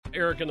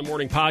Eric in the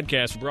Morning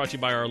podcast brought to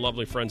you by our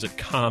lovely friends at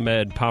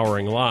ComEd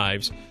Powering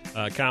Lives.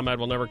 ComEd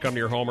will never come to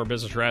your home or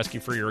business or ask you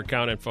for your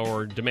account info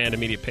or demand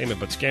immediate payment,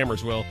 but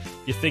scammers will.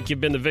 You think you've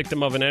been the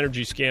victim of an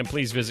energy scam,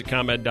 please visit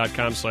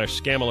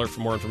ComEd.com/scam alert for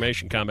more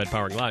information. ComEd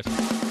Powering Lives.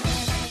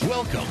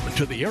 Welcome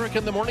to the Eric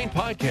in the Morning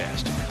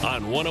podcast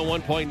on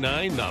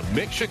 101.9 The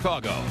Mix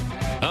Chicago.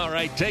 All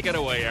right, take it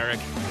away, Eric.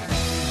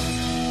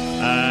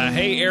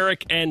 Hey,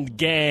 Eric and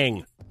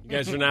gang. You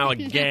guys are now a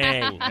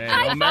gang. Hey,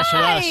 don't mess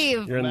with us.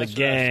 You're in the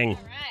gang.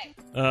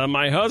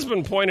 My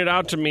husband pointed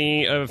out to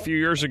me a few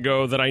years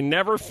ago that I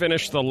never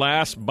finish the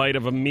last bite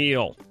of a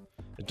meal.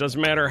 It doesn't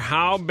matter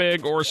how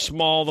big or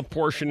small the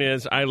portion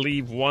is, I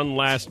leave one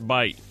last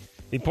bite.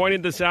 He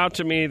pointed this out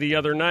to me the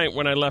other night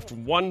when I left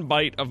one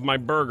bite of my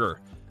burger.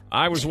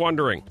 I was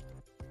wondering,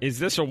 is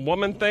this a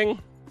woman thing?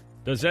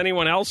 Does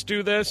anyone else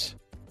do this?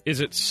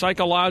 Is it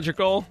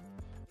psychological?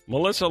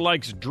 Melissa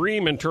likes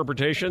dream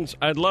interpretations.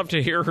 I'd love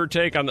to hear her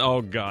take on...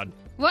 Oh, God.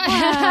 What?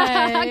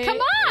 Come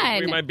on.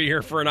 We might be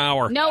here for an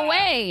hour. No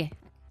way.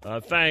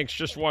 Thanks.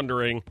 Just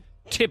wondering.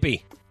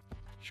 Tippy.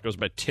 She goes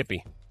by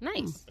Tippy.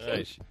 Nice.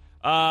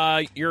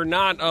 You're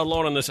not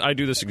alone on this. I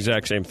do this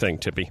exact same thing,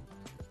 Tippy.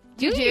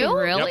 Do you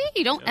really? Yep.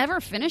 You don't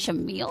ever finish a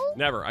meal?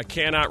 Never. I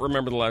cannot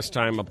remember the last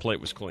time a plate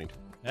was cleaned.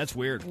 That's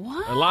weird.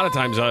 What? A lot of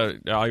times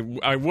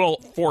I will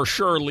for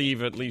sure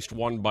leave at least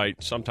one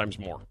bite, sometimes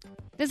more.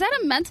 Is that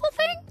a mental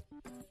thing?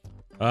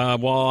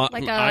 Well,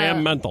 I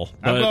am mental.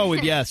 I'll go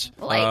with yes.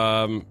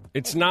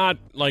 It's not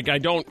like I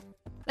don't...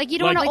 Like you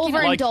don't want to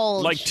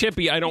overindulge. Like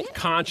Tippy, I don't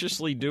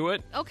consciously do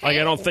it. Okay. Like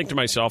I don't think to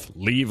myself,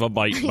 leave a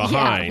bite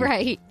behind. Yeah,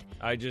 right.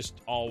 I just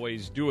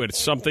always do it.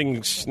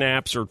 Something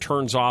snaps or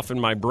turns off in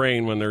my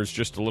brain when there's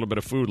just a little bit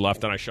of food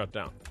left, and I shut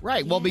down.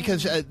 Right. Well,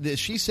 because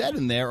she said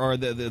in there, or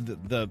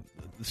the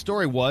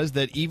story was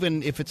that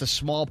even if it's a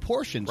small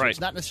portion, so Right. it's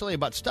not necessarily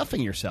about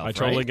stuffing yourself. I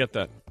totally get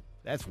that.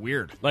 That's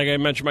weird. Like I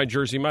mentioned my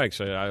Jersey Mike's.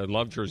 I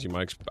love Jersey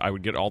Mike's. I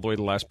would get all the way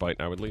to the last bite,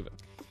 and I would leave it.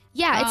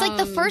 Yeah, it's like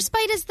the first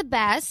bite is the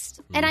best,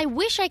 and I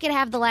wish I could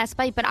have the last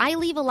bite, but I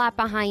leave a lot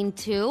behind,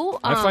 too.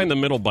 I find the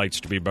middle bites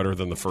to be better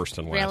than the first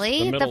and last.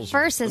 Really? The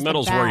first is the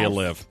middle's where you best.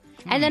 live.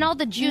 And then all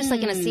the juice,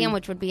 like in a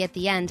sandwich, would be at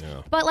the end.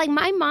 Yeah. But like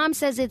my mom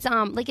says, it's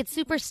it's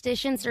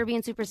superstition,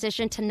 Serbian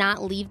superstition, to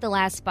not leave the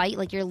last bite.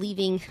 Like you're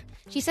leaving.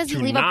 She says To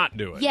you leave not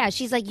do it. Yeah,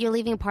 she's like you're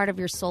leaving part of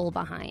your soul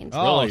behind.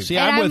 Oh, Really? see,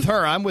 And I'm with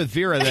her. I'm with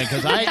Vera then,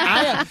 because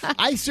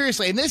I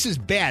seriously, and this is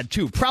bad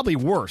too. Probably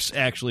worse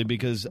actually,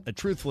 because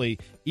truthfully,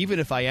 even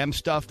if I am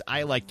stuffed,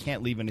 I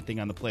can't leave anything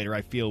on the plate, or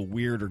I feel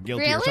weird or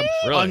guilty or Really? something,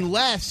 Really?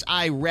 unless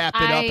I wrap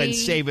it up and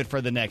save it for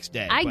the next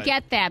day. I But-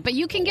 get that, but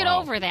you can get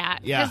over that.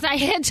 Yeah.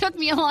 Because it took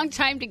me a long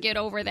time to get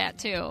over that,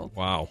 too.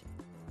 Wow.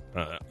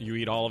 You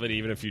eat all of it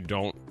even if you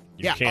don't.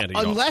 You Yeah, can't eat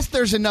all of it. unless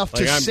there's enough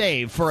to Like, I'm-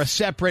 save for a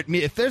separate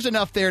meal. If there's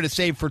enough there to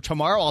save for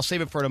tomorrow, I'll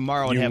save it for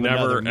tomorrow and You have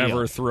never, another meal.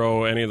 ever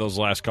throw any of those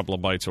last couple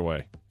of bites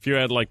away. If you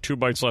had 2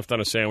 bites left on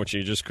a sandwich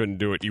and you just couldn't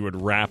do it, you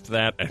would wrap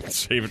that and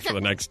save it for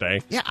the next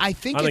day. Yeah, I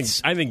think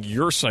I think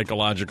you're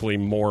psychologically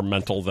more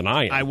mental than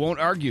I am. I won't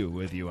argue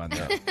with you on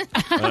that.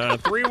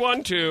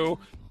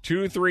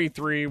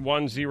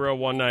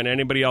 312-233-1019.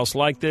 Anybody else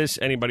like this?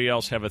 Anybody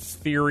else have a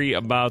theory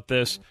about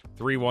this?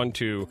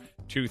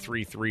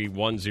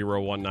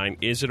 312-233-1019.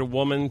 Is it a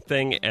woman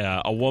thing?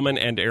 A woman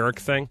and Eric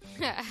thing?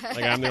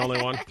 Like I'm the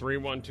only one?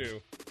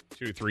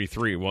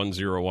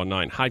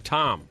 312-233-1019. Hi,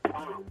 Tom.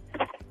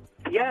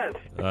 Yes,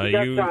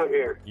 you got Tom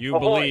here. You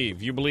Ahoy.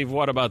 believe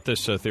what about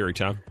this theory,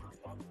 Tom?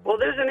 Well,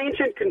 there's an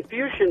ancient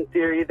Confucian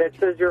theory that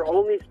says you're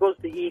only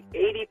supposed to eat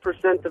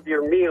 80% of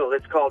your meal.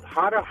 It's called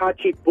hara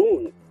hachi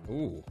bun.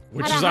 Ooh,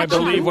 which is, I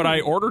believe, what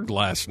I ordered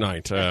last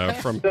night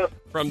from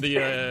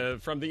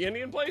the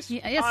Indian place.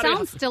 Yeah, it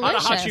sounds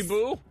delicious.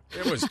 Harahachi-bu.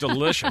 It was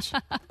delicious.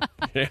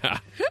 Yeah,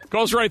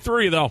 goes right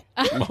through you though.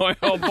 Boy,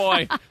 oh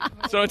boy.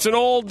 So it's an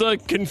old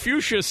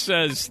Confucius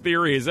says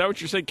theory. Is that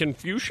what you say,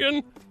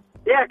 Confucian?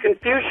 Yeah,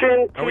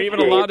 Confucian. Are we even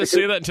allowed to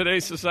say that in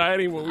today's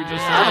society? What we just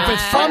If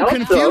it's from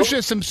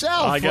Confucius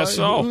himself, I guess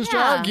so. Who's to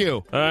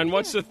argue? And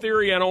what's the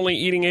theory on only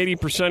eating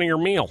 80% of your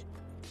meal?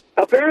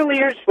 Apparently,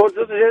 you're supposed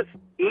to just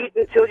eat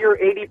until you're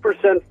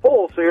 80%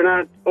 full, so you're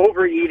not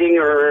overeating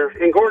or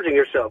engorging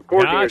yourself.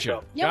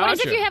 Gotcha. Yeah, what if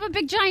Gotcha. you have a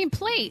big giant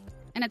plate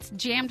and it's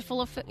jammed full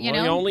of, You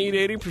only eat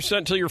 80%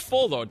 until you're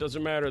full, though. It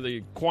doesn't matter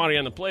the quantity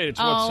on the plate. It's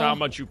how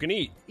much you can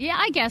eat. Yeah,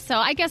 I guess so.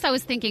 I guess I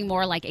was thinking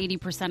more like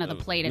 80% of the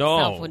plate No.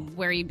 itself would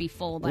where you'd be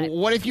full. But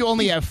What if you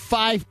only have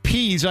 5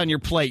 peas on your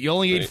plate? You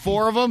only eat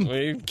 4 of them?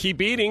 Well, you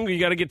keep eating. You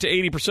got to get to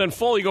 80%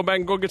 full. You go back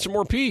and go get some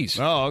more peas.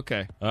 Oh,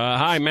 okay.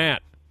 Hi,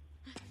 Matt.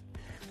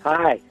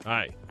 Hi.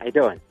 Hi. How you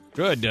doing?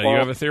 Good. You Well-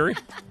 have a theory?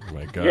 Oh,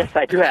 my God. Yes,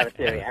 I do have a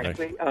theory,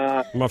 actually.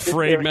 I'm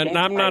afraid, man.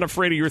 I'm not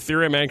afraid of your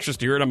theory. I'm anxious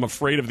to hear it. I'm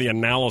afraid of the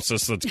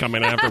analysis that's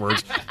coming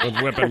afterwards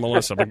with Whip and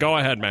Melissa. But go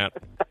ahead, Matt.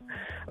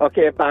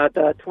 Okay, about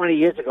 20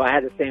 years ago, I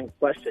had the same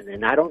question,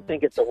 and I don't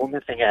think it's a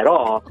woman thing at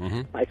all.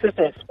 Mm-hmm. My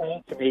sister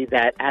explained to me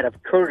that out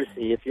of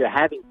courtesy, if you're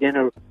having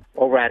dinner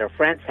over at a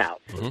friend's house,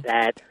 Mm-hmm.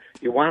 that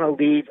you want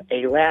to leave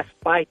a last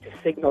bite to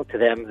signal to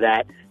them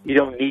that you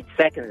don't need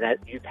seconds, that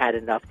you've had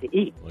enough to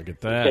eat. Look at In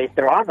that. case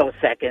there are no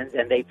seconds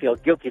and they feel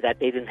guilty that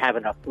they didn't have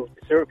enough food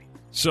to serve you.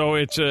 So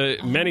it's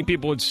many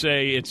people would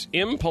say it's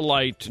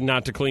impolite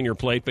not to clean your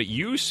plate, but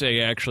you say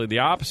actually the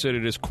opposite.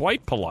 It is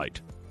quite polite.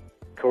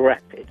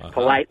 Correct. It's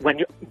polite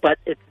but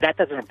that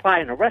doesn't apply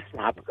in a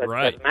restaurant because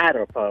Right. it doesn't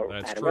matter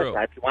That's at a true.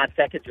 restaurant. If you want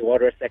seconds, you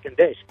order a second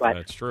dish. But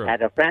That's true.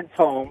 at a friend's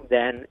home,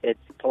 then it's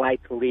polite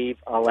to leave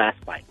a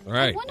last bite.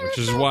 Right, wonder which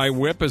if is why that's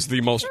Whip is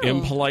the most true.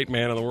 impolite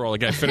man in the world. The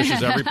guy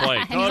finishes every plate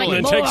And he's like, and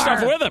then takes "More."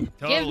 stuff with him.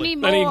 Give me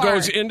Then he more.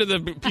 goes into the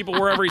people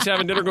wherever he's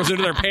having dinner, goes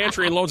into their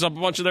pantry and loads up a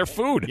bunch of their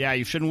food. Yeah,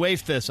 you shouldn't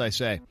waste this, I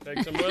say.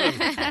 Takes them with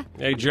him.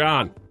 Hey,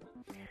 John.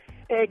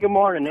 Hey, good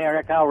morning,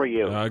 Eric. How are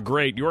you?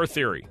 Great. Your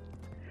theory.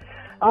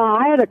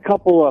 I had a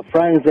couple of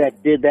friends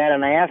that did that,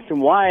 and I asked them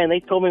why, and they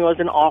told me it was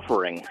an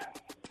offering.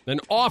 An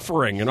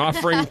offering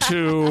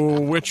to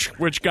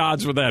which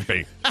gods would that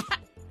be?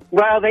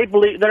 Well,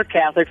 they're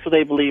Catholic, so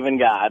they believe in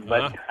God,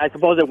 but Uh-huh. I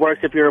suppose it works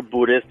if you're a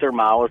Buddhist or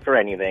Maoist or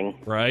anything.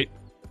 Right.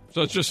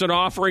 So it's just an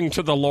offering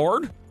to the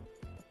Lord?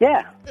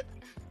 Yeah.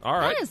 All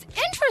right. That is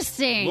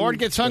interesting. Lord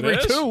gets hungry,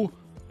 It is? too.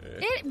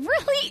 It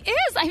really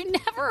is. I've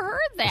never heard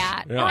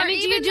that. Yeah. Or do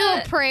you even do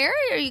a prayer,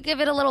 or you give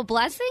it a little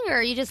blessing,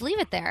 or you just leave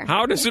it there?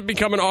 How does it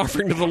become an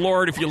offering to the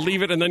Lord if you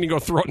leave it and then you go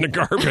throw it in the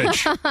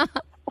garbage?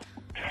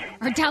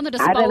 or down the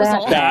I didn't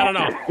ask disposal. that.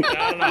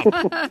 I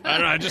don't know.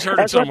 I just heard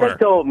That's it somewhere. what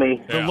they told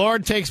me. Yeah. The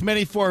Lord takes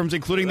many forms,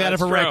 including that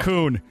That's of a true.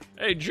 raccoon.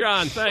 Hey,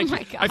 John, thank Oh, you.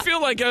 my God. I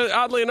feel like,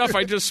 oddly enough,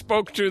 I just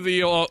spoke to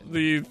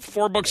the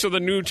 4 books of the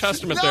New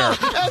Testament there.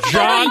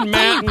 John,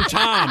 Matt, and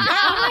Tom.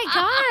 Oh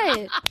my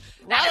God!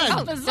 That is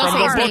From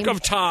bizarre. the Book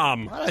of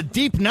Tom. A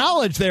deep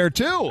knowledge there,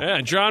 too.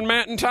 Yeah, John,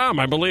 Matt, and Tom,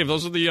 I believe.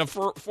 Those are the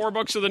 4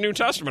 books of the New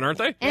Testament, aren't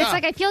they? And it's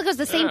like I feel like it was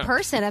the same Yeah.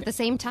 person at the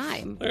same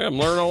time. Yeah, I'm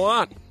learning a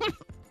lot.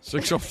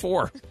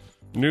 6:04.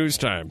 News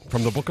time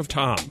from the Book of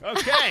Tom.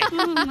 Okay.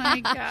 Oh, my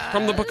God.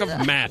 From the Book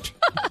of Matt.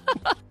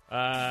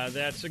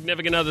 That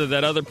significant other,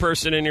 that other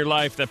person in your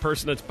life, that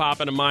person that's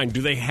popping to mind,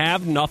 do they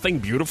have nothing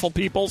beautiful,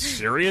 people?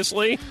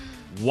 Seriously?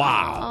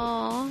 Wow.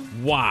 Oh,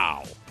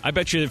 Wow. I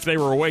bet you if they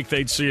were awake,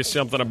 they'd see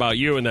something about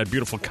you and that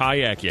beautiful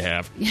kayak you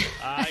have.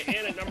 And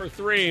at number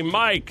 3,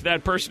 Mike,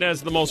 that person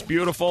has the most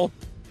beautiful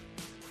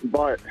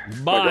Butt.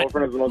 Butt. My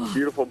girlfriend has the most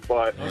beautiful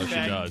butt. Oh, she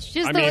does.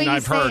 Just I the way mean, you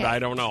I've say heard. it. I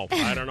don't know.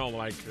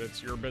 Mike.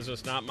 It's your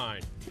business, not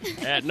mine.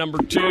 At number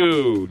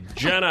 2,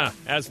 Jenna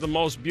has the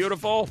most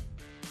beautiful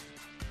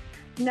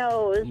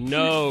Nose.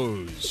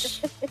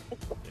 nose. Yeah,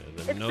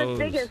 It's the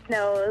biggest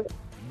nose.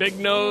 Big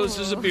nose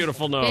is a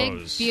beautiful Big,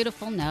 nose.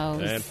 beautiful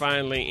nose. And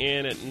finally,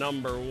 in at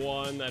number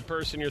 1, that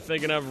person you're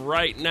thinking of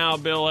right now,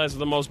 Bill, has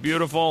the most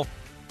beautiful.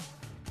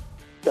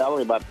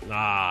 Celery butt.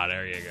 Ah,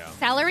 there you go.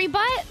 celery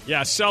butt.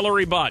 Yeah,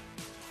 celery butt.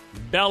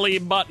 Belly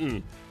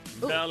button.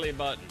 Belly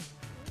button.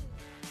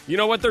 You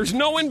know what? There's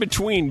no in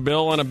between,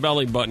 Bill, and a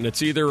belly button.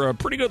 It's either a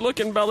pretty good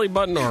looking belly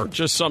button or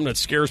just something that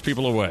scares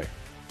people away.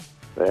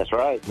 That's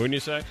right. Wouldn't you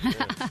say?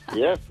 Yeah,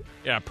 Yes.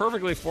 yeah,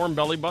 perfectly formed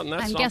belly button.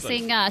 That's I'm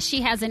something. guessing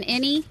she has an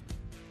innie.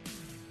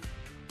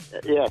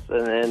 Yes.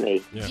 And then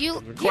the Yeah. Do you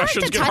The have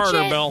questions to get touch harder,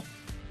 it? Bill.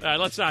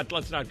 Let's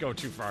not go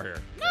too far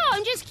here. No,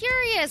 I'm just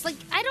curious. Like,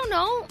 I don't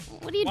know.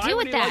 What do you Why do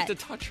would with you that? like to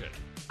touch it?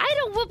 I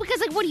don't. Well, because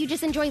like, what do you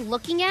just enjoy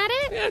looking at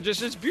it? Yeah,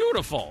 just it's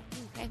beautiful.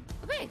 Okay.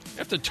 Okay. You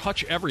have to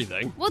touch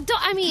everything. Well,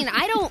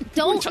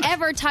 don't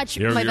ever touch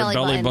Your my belly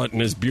belly button.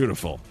 button is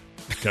beautiful.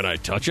 Can I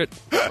touch it?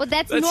 Well,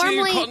 that's That's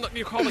normally.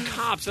 you call the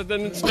cops, and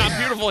then it's not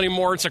beautiful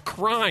anymore. It's a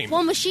crime.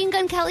 Well, Machine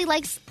Gun Kelly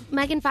likes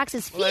Megan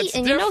Fox's feet, Well, that's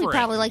and you know he different.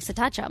 probably likes to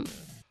touch them.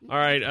 All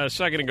right, a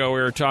second ago we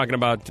were talking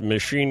about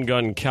Machine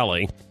Gun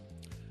Kelly.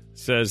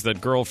 Says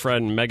that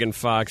girlfriend Megan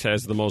Fox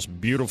has the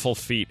most beautiful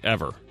feet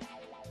ever.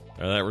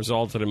 That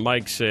resulted in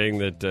Mike saying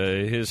that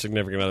his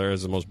significant other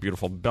has the most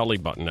beautiful belly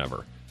button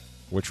ever,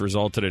 which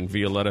resulted in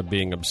Violetta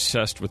being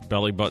obsessed with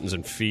belly buttons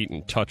and feet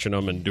and touching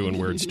them and doing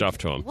weird stuff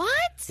to them. What?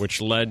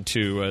 Which led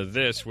to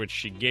this, which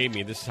she gave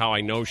me. This is how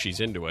I know she's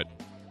into it.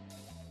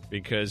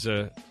 Because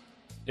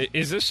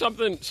is this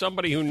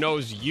somebody who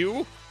knows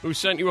you, who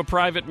sent you a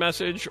private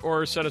message,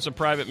 or sent us a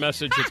private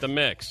message at the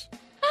mix?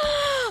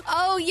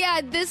 Oh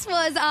yeah, this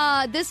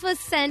was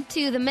sent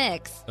to the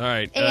mix, All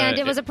right. and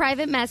it was a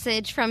private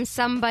message from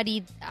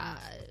somebody.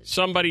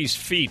 Somebody's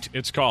feet,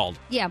 it's called.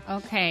 Yeah,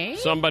 Okay.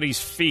 Somebody's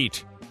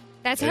feet.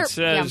 that's her. It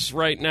says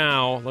right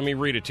now, let me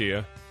read it to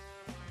you.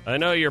 I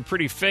know you're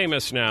pretty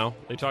famous now.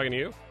 They talking to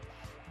you?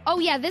 Oh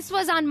yeah, this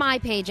was on my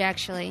page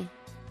actually.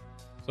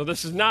 So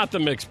this is not the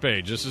mix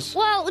page. This is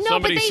Well, no,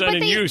 somebody but they, sending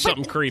but they, you but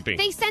something creepy.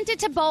 They sent it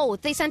to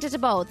both.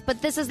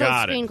 But this is the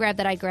Got it. screen grab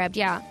that I grabbed.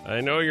 Yeah.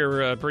 I know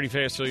you're pretty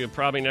famous, so you'll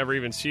probably never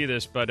even see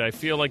this, but I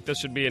feel like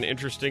this would be an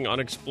interesting,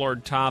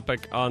 unexplored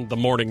topic on the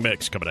morning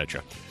mix coming at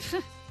you.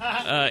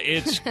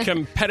 It's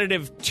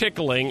competitive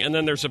tickling, and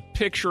then there's a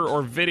picture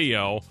or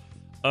video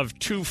of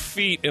 2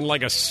 feet in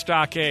like a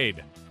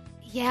stockade.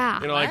 Yeah.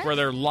 You know, like where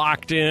they're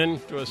locked in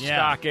to a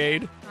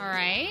stockade. All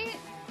right.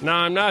 Now,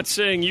 I'm not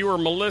saying you or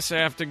Melissa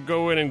have to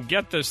go in and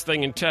get this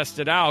thing and test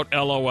it out,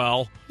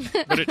 LOL,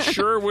 but it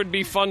sure would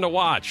be fun to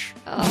watch.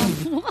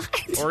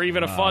 What? Or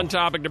even a fun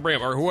topic to bring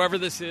up. Or whoever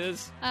this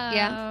is,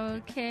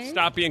 Okay.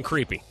 stop being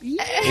creepy.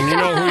 And you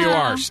know who you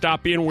are.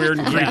 Stop being weird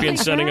and creepy and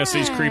sending us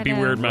these creepy,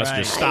 weird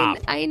messages. Stop.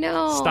 I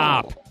know.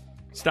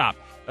 Stop.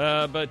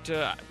 But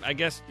I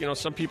guess,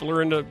 some people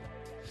are into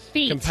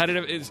Feet.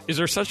 competitive. Is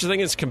there such a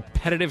thing as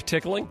competitive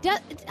tickling?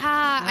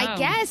 I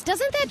guess.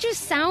 Doesn't that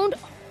just sound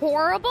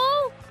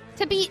horrible?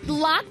 To be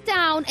locked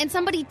down and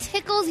somebody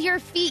tickles your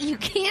feet, you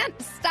can't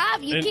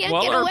stop. You can't get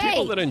there are away.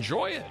 people that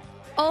enjoy it.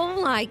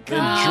 Oh my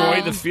God!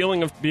 Enjoy the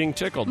feeling of being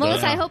tickled.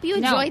 Melissa, I hope you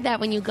enjoyed that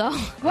when you go.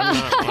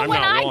 I'm when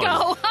not I one.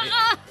 go.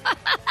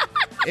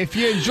 If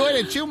you enjoyed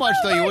it too much,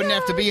 though, you wouldn't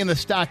have to be in the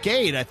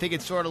stockade. I think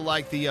it's sort of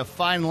like the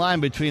fine line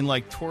between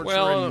like torture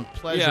and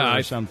pleasure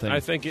or something. I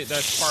think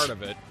that's part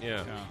of it.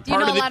 Yeah. Do you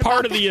know a lot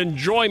Part about of the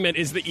enjoyment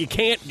is that you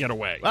can't get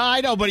away. Well,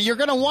 I know, but you're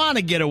going to want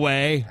to get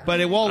away,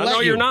 but it won't let No,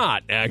 you. you're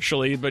not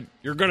actually, but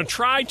you're going to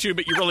try to,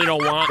 but you really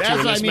don't want to. That's and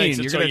what I this mean. makes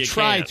it You're so going you to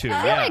try can't. to.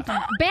 I feel Yeah. like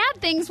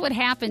bad things would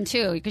happen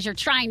too because you're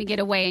trying to get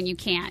away and you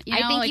can't. You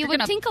I know, think like you you're would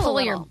gonna tinkle a pull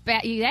little. your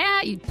back.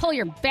 You pull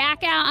your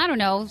back out. I don't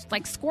know,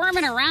 like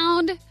squirming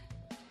around.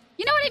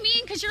 You know what I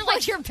mean? Because you're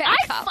like your back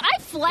up. I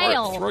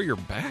flail. Throw your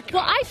back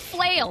Well, out. I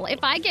flail if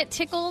I get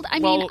tickled.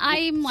 I'm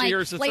like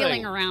here's the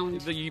flailing thing.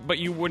 around. But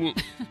you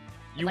wouldn't.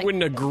 You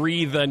wouldn't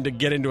agree then to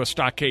get into a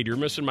stockade. You're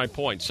missing my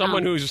point.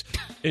 Someone who's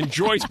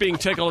enjoys being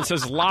tickled and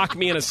says, lock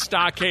me in a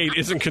stockade,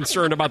 isn't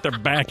concerned about their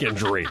back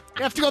injury.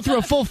 You have to go through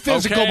a full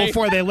physical Okay.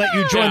 before they let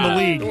you join the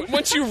league.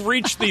 Once you've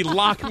reached the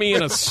lock me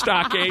in a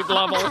stockade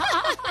level,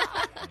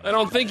 I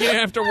don't think you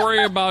have to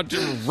worry about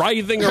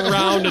writhing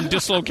around and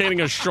dislocating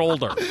a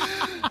shoulder.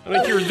 I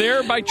think you're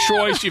there by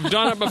choice. You've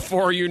done it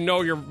before. You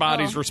know your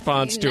body's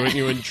response to it, and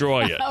you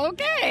enjoy it.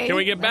 Okay. Can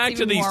we get back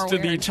to That's even more the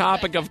weird.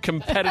 topic of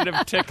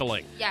competitive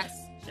tickling? Yes.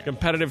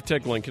 Competitive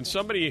tickling. Can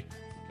somebody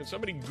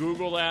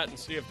Google that and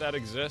see if that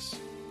exists?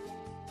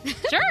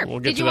 Sure. We'll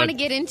get Did you that. want to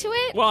get into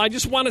it? Well, I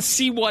just want to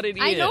see what it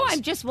is. I know,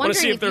 I'm just want to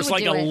wondering see if if there's you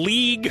like would a do it.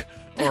 league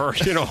or,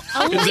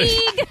 A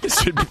league?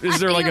 Is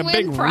there like a You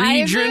big win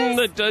prizes? region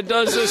that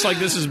does this? Like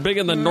this is big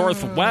in the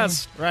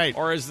Northwest? Right.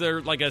 Or is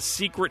there like a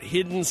secret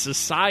hidden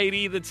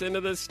society that's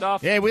into this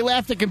stuff? Hey, we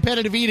laughed at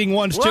competitive eating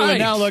once, too, Right. and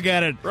now look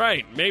at it.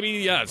 Right.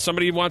 Maybe,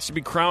 somebody wants to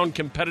be crowned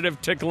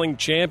competitive tickling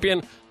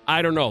champion.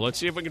 I don't know. Let's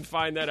see if we can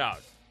find that out.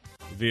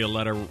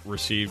 Violetta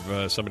received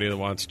somebody that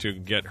wants to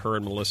get her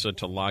and Melissa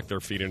to lock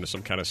their feet into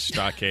some kind of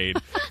stockade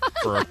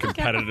for a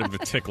competitive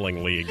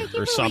tickling league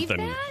or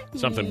something.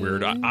 Something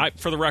weird. I,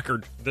 for the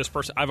record, this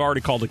person, I've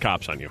already called the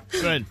cops on you.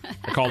 Good.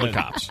 I called the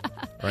cops,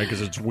 right?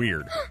 Because it's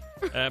weird.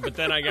 But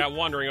then I got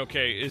wondering,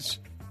 okay,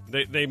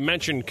 they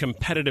mentioned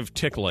competitive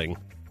tickling.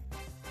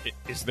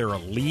 Is there a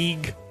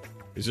league?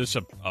 Is this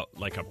a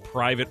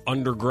private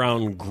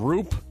underground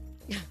group?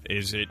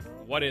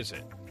 What is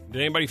it?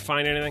 Did anybody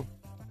find anything?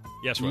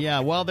 Yes, Will. Yeah,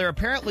 well, there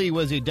apparently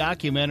was a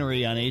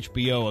documentary on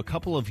HBO a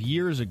couple of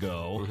years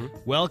ago,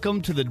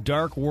 Welcome to the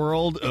Dark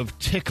World of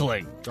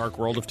Tickling. Dark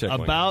World of Tickling.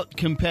 About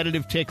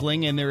competitive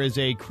tickling, and there is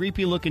a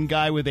creepy-looking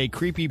guy with a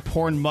creepy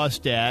porn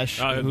mustache.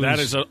 That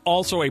is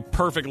also a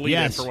perfect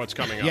lead-in for what's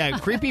coming up. Yeah,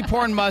 creepy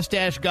porn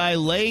mustache guy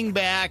laying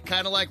back,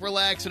 kind of like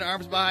relaxing,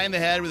 arms behind the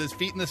head with his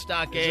feet in the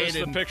stockade. Is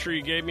this the picture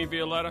you gave me,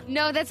 Violetta?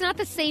 No, that's not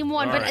the same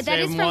one, All but right. that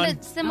is Same from one?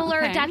 the similar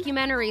Okay.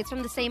 documentary. It's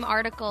from the same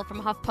article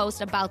from HuffPost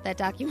about that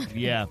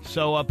documentary. Yeah,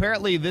 so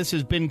apparently this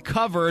has been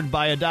covered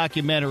by a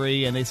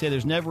documentary, and they say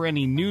there's never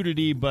any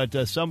nudity, but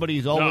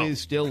somebody's always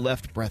still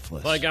left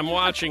breathless. Like I'm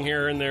watching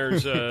here, and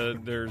there's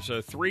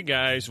three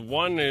guys.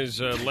 One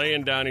is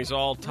laying down; he's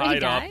all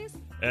tied up, guys?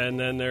 and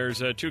then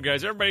there's two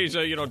guys. Everybody's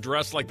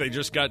dressed like they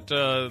just got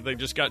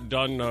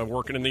done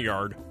working in the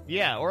yard.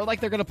 Yeah, or like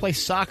they're going to play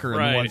soccer in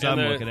Right, the ones I'm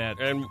and looking at.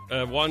 And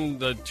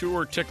the two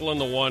are tickling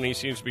the one. He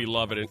seems to be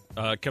loving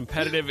it.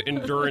 Competitive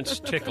endurance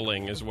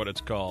tickling is what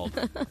it's called.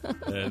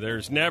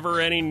 There's never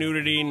any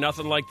nudity,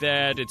 nothing like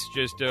that. It's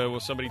just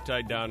somebody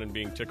tied down and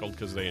being tickled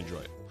because they enjoy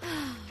it.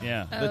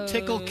 Yeah, the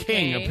Tickle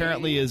King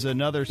apparently is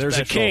another There's a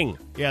special. king.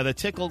 Yeah, the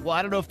Tickle. Well,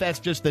 I don't know if that's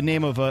just the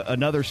name of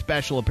another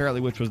special,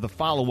 apparently, which was the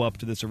follow-up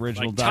to this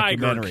original Like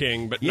Tiger documentary.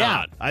 King, but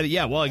yeah,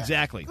 not. well,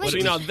 exactly. See,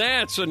 now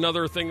that's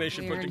another thing they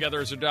should put Weird. together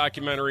as a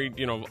documentary,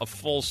 a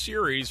full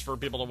series for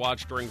people to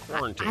watch during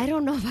quarantine. I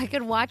don't know if I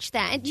could watch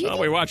that. And do you Well,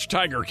 think- we watched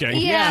Tiger King.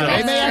 Yeah, so-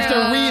 that's they may have to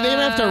true. they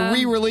may have to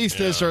re-release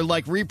this or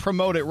like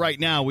re-promote it right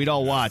now. We'd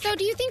all watch. So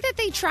do you think that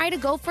they try to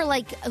go for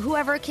like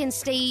whoever can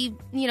stay,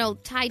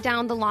 tied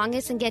down the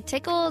longest and get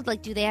tickled?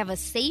 Like, do they have a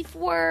safe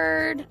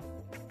word?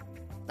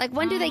 Like,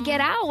 when do they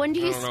get out? When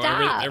do I you don't know.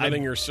 stop?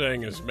 Everything you're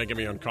saying is making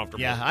me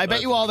uncomfortable. Yeah, I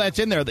bet you all that's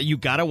in there. That you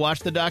got to watch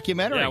the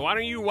documentary. Yeah, why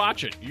don't you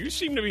watch it? You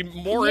seem to be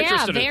more Yeah,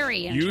 interested. very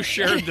You interested.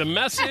 shared the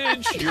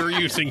message. You're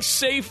using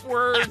safe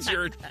words.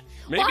 Maybe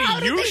Well, how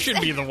did you they should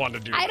say- be the one to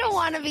do I this. don't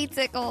want to be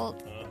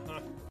tickled.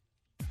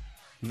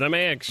 The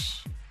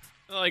mix.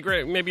 Like,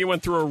 maybe you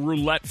went through a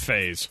roulette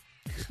phase.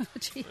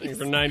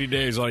 For 90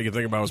 days, all you could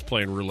think about was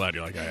playing roulette.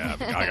 You're like,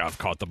 I've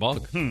caught the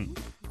bug.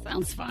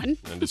 Sounds fun.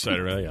 And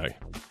decided,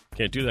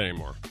 Can't do that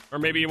anymore. Or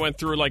maybe you went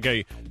through like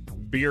a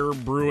beer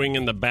brewing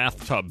in the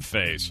bathtub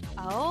phase.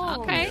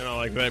 Oh. Okay. You know,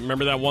 like that.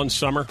 Remember that one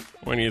summer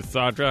when you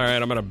thought, all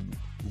right, I'm going to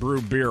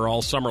brew beer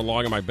all summer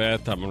long in my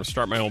bathtub. I'm going to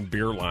start my own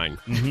beer line.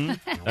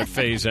 Mm-hmm. That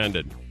phase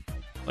ended.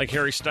 Like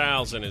Harry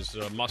Styles and his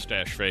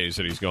mustache phase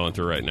that he's going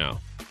through right now.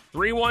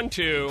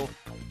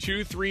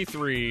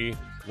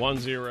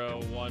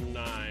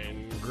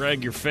 312-233-1019.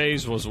 Greg, your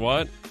phase was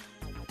what?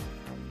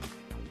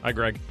 Hi,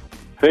 Greg.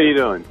 How you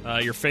doing?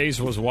 Your phase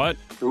was what?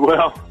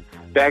 Well,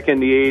 back in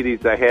the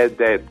 80s, I had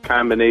that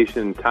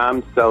combination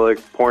Tom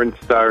Selleck, porn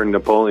star, and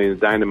Napoleon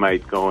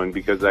Dynamite going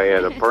because I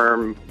had a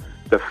perm,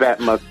 the fat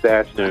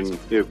mustache, and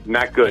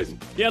not good.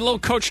 You had a little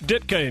Coach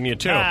Ditka in you,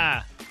 too.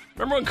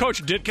 Remember when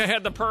Coach Ditka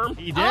had the perm?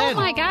 He did. Oh,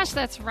 my gosh,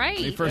 that's right.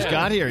 When he first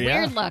got here, yeah.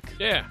 Weird look.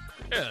 Yeah.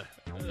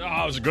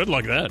 Oh, it was a good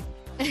look then.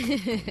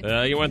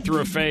 You went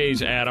through a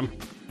phase, Adam.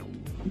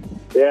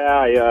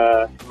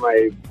 Yeah,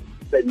 my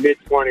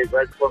mid-20s,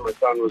 right before my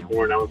son was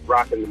born, I was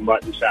rocking the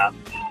mutton chop.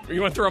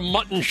 You went through a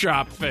mutton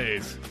shop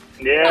phase.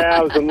 Yeah,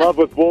 I was in love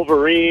with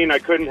Wolverine. I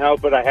couldn't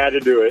help it. I had to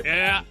do it.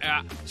 Yeah.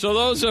 So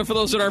those, for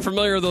those that aren't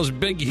familiar, those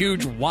big,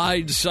 huge,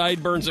 wide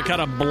sideburns that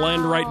kind of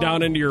blend right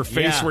down into your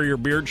face where your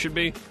beard should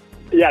be?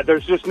 Yeah,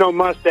 there's just no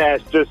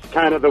mustache, just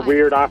kind of the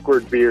weird,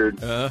 awkward beard.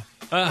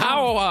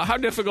 How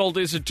difficult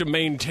is it to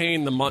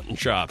maintain the mutton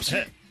chops?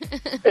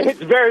 It's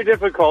very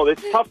difficult.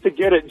 It's tough to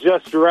get it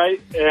just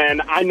right,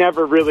 and I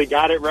never really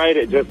got it right.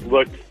 It just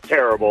looked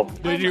terrible.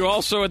 Did you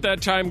also at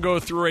that time go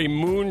through a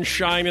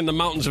moonshine in the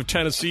mountains of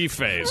Tennessee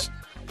phase?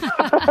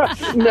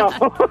 No.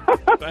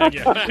 Thank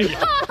you.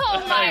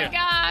 Oh, my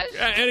gosh.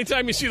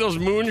 Anytime you see those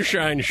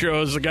moonshine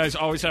shows, the guys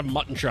always have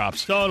mutton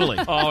chops. Totally.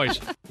 Always.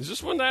 Is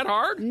this one that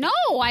hard? No,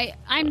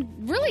 I'm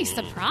really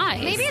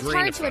surprised. Maybe it's Green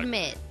hard effect. to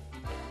admit.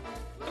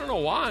 I don't know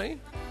why.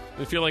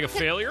 You feel like a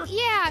failure?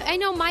 Yeah, I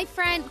know my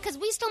friend, because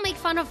we still make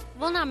fun of,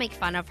 well, not make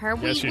fun of her.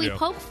 Yes, you we do.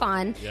 poke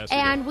fun. Yes, you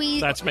and do. we.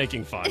 That's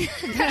making fun.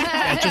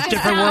 Just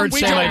different words,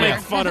 We same don't idea. make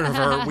fun of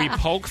her. We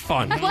poke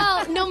fun.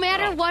 Well, no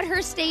matter what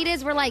her state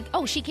is, we're like,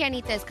 oh, she can't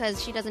eat this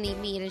because she doesn't eat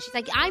meat. And she's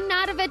like, I'm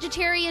not a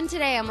vegetarian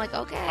today. I'm like,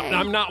 okay.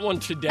 I'm not one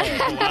today.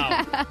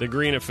 Wow. The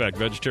Green Effect.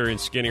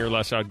 Vegetarians skinnier,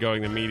 less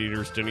outgoing than meat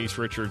eaters. Denise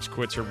Richards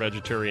quits her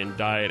vegetarian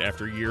diet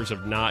after years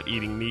of not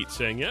eating meat,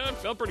 saying, yeah, it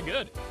felt pretty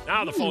good.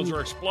 Now the phones are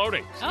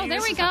exploding. Oh,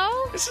 there we go.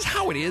 This is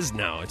how it is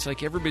now. It's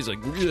like everybody's like,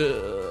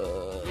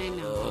 I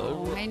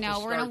know.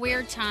 We're in a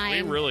weird we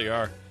time. really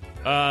are.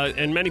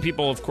 And many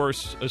people, of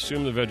course,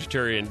 assume the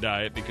vegetarian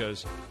diet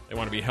because they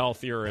want to be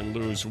healthier and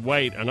lose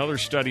weight. Another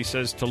study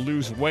says to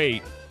lose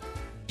weight,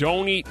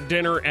 don't eat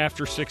dinner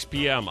after 6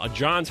 p.m. A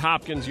Johns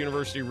Hopkins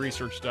University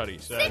research study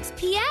said. 6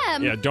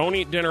 p.m.? Yeah, don't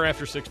eat dinner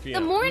after 6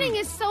 p.m. The morning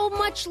is so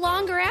much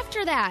longer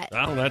after that.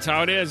 Well, that's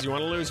how it is. You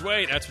want to lose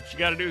weight, that's what you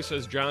got to do,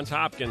 says Johns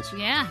Hopkins.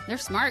 Yeah, they're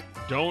smart.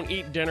 Don't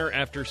eat dinner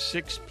after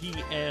 6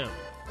 p.m.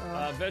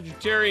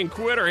 Vegetarian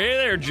quitter. Hey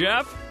there,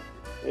 Jeff.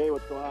 Hey,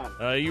 what's going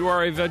on? You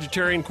are a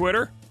vegetarian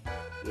quitter?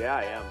 Yeah,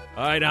 I am.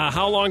 All right,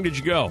 how long did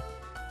you go?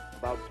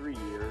 About 3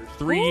 years.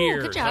 3 Ooh,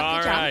 years. good job, All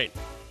good job. right.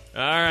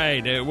 All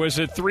right. Was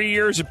it 3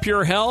 years of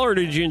pure hell, or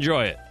did you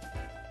enjoy it?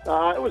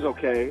 It was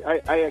okay.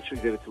 I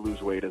actually did it to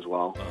lose weight as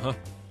well. Uh-huh.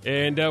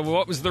 And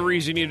what was the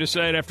reason you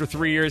decided after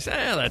 3 years,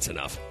 that's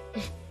enough?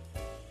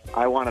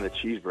 I wanted a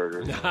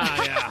cheeseburger.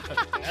 Yeah.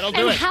 That'll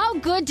do And it. how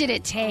good did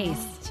it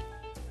taste?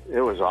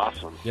 It was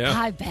awesome. Yeah.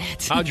 I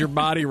bet. How'd your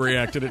body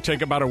react? Did it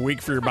take about a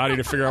week for your body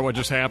to figure out what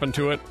just happened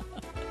to it?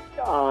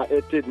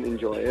 It didn't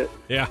enjoy it.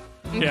 Yeah.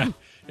 Yeah.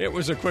 It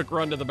was a quick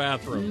run to the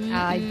bathroom.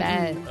 I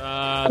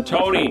bet.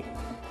 Tony.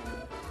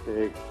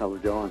 Hey, how's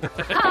it going?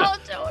 Oh,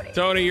 Tony.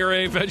 Tony, you're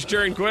a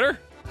vegetarian quitter?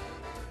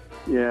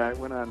 Yeah, I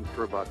went on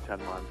for about 10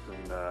 months and,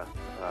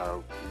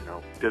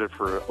 did it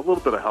for a little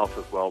bit of health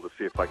as well to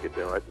see if I could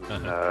do it.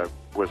 And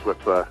was with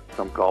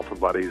some golfer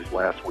buddies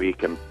last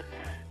week and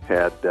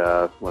had,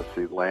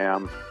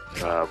 lamb,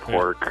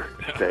 pork,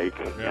 steak,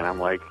 and I'm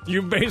like...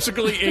 You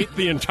basically ate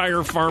the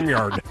entire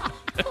farmyard.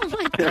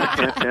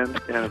 and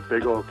a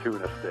big old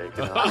tuna steak.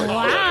 You know?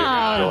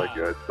 Wow. It's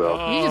really good.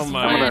 So You just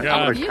my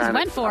God. You just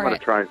went for I'm going it.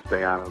 to try and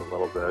stay on it a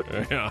little bit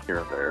here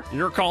and there.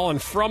 You're calling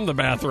from the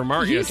bathroom,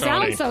 aren't you, You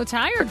Tony? sound so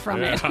tired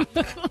from it.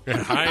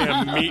 I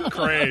am meat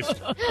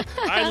crazed.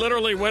 I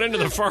literally went into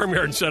the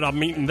farmyard and said,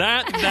 I'm eating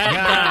that,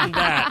 and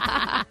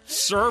that.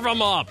 Serve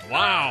them up.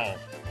 Wow.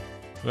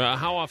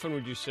 How often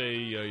would you say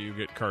you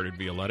get carded,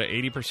 Violetta?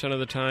 80% of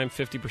the time?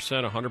 50%?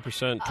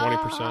 100%? 20%?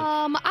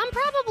 I'm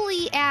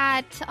probably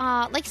at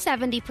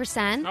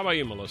 70%. How about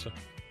you, Melissa?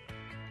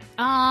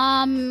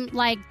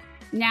 Like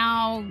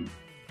now,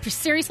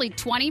 seriously,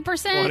 20%?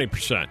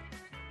 20%.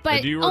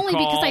 But do you only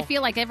recall- because I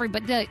feel like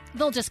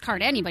they'll just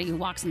card anybody who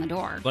walks in the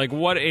door. Like,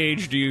 what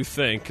age do you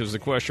think? Because the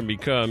question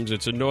becomes,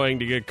 it's annoying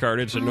to get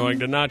carded, it's annoying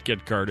to not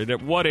get carded.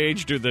 At what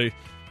age do they,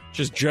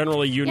 just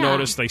generally,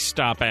 notice they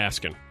stop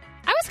asking?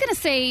 I was going to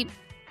say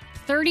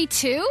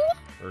 32.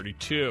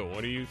 32.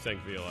 What do you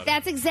think, Violetta?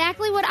 That's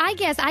exactly what I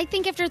guess. I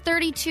think after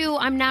 32,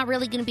 I'm not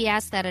really going to be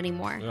asked that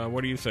anymore.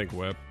 What do you think,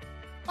 Webb?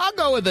 I'll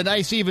go with a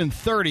nice even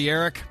 30,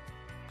 Eric.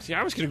 See,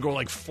 I was going to go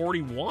like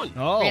 41.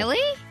 Oh. Really?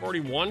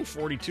 41,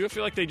 42. I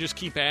feel like they just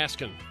keep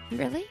asking.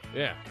 Really?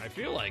 Yeah, I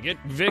feel like it.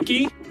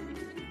 Vicky,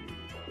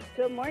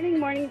 Good morning,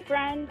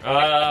 friend.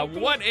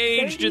 what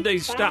age did they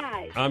stop?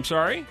 35. I'm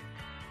sorry?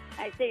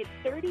 I say it's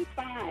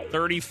 35.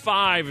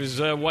 35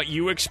 is what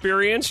you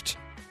experienced?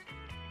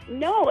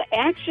 No,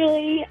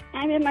 actually,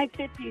 I'm in my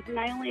 50s, and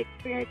I only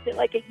experienced it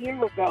like a year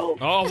ago.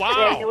 Oh,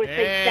 wow. It was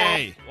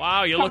Hey.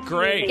 Wow, you look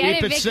great. Get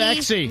Keep it Vicky.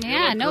 sexy.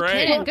 Yeah, look no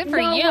great. kidding. Good for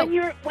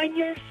you. When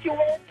you're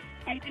short,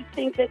 I just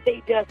think that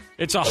they just...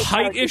 It's a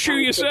height issue,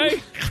 you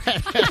say?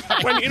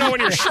 when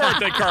you're short,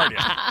 they card you.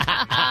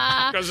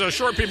 Because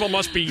short people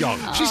must be young.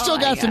 She's still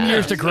got some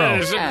years to grow.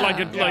 Is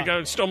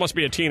it still must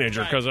be a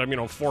teenager because I'm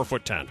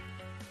 4'10".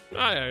 All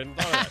right,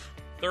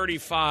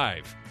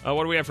 35.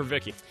 What do we have for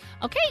Vicky?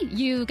 Okay,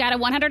 you got a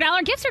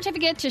 $100 gift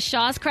certificate to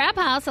Shaw's Crab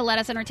House, a Let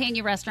Us Entertain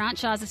You restaurant.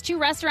 Shaw's is 2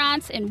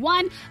 restaurants in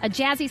one, a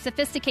jazzy,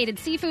 sophisticated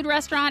seafood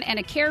restaurant, and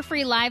a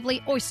carefree,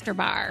 lively oyster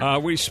bar.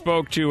 We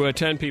spoke to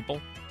 10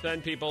 people.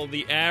 10 people.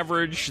 The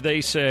average,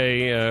 they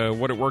say,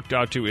 what it worked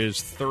out to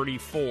is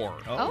 34.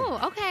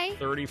 Oh, okay.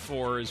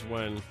 34 is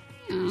when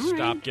you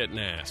stop getting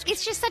asked.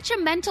 It's just such a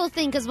mental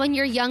thing because when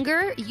you're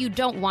younger, you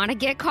don't want to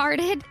get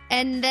carded.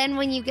 And then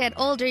when you get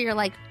older, you're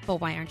like, but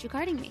why aren't you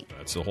carding me?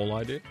 That's the whole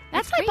idea.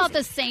 That's like about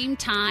the same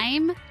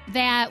time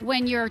that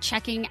when you're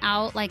checking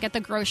out, like at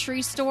the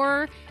grocery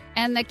store,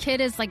 and the kid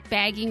is like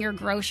bagging your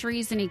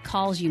groceries and he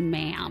calls you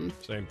ma'am.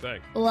 Same thing.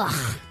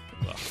 Ugh.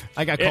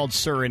 I got called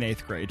sir in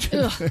 8th grade.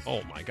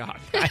 Oh, my God.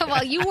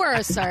 Well, you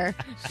were, sir.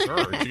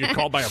 Sir, did you get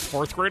called by a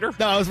 4th grader?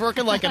 No, I was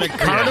working like in a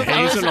carnival.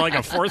 Hazing like a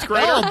 4th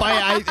grader? No,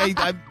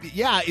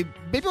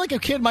 maybe like a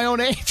kid my own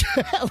age.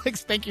 Like,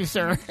 thank you,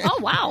 sir. Oh,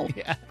 wow.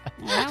 Yeah.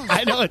 Wow.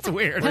 I know it's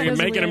weird. Were you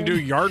making him do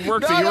yard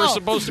work that you were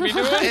supposed to be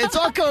doing? It's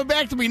all coming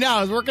back to me now.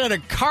 I was working at a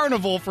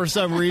carnival for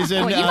some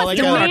reason. You must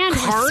you were a demand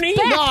carny?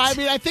 respect. No, I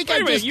mean, I think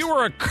Wait a minute, you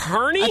were a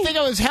carny? I think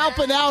I was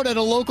helping out at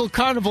a local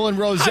carnival in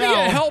Roselle. How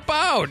do you help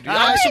out? I'm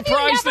have you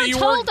surprised that never you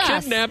told weren't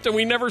us? kidnapped and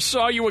we never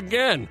saw you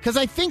again. Because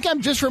I think I'm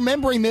just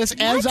remembering this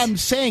as I'm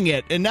saying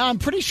it, and now I'm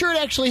pretty sure it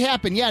actually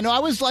happened. Yeah, no, I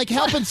was like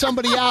helping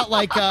somebody out,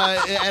 like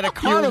at a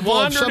carnival of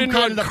wandered some into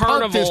kind a of the park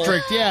carnival.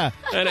 district. Yeah,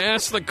 And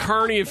asked the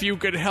carny if you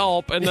could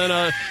help, and then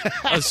a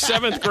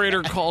 7th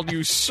grader called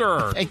you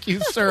sir. thank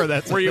you, sir.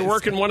 That's Were you what it is.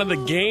 working one of the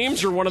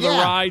games or one of the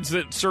Yeah. rides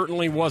that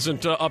certainly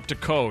wasn't up to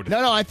code?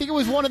 No, I think it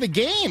was one of the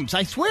games.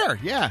 I swear.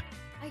 Yeah,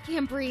 I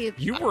can't breathe.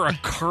 You were a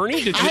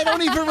carny? Did you, I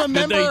don't even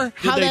remember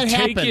how did that they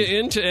take happened. you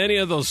into any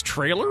of those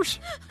trailers?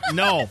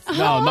 No.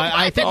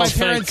 I think my thank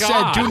parents said,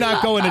 God. "Do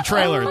not go in a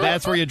trailer."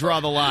 That's where you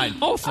draw the line.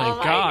 Oh,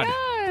 thank God.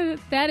 God,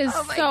 that is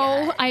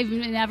so. I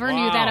never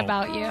knew that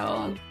about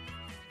you.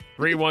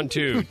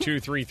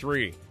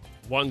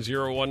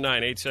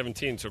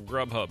 312-233-1019-817. So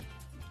Grubhub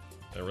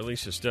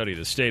released a study,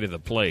 The State of the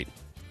Plate,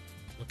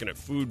 looking at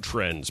food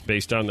trends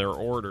based on their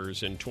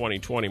orders in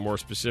 2020. More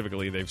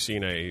specifically, they've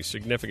seen a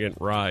significant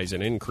rise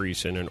and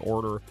increase in an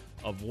order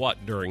of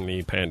what during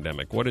the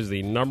pandemic? What is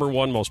the number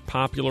one most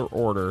popular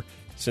order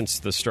since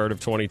the start of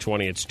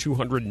 2020? It's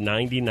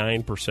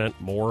 299%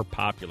 more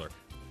popular.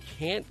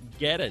 Can't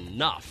get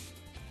enough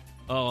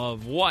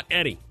of what,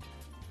 Eddie?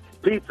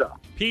 Pizza.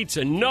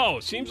 Pizza. No.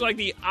 Seems like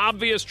the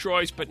obvious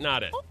choice, but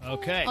not it.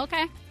 Okay.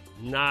 Okay.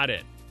 Not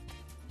it.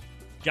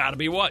 Gotta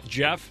be what,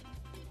 Jeff?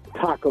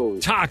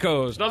 Tacos.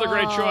 Tacos. Another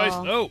great choice.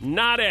 No,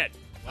 not it.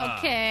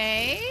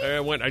 Okay.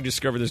 I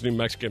discovered this new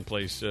Mexican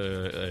place,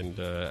 and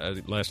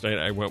last night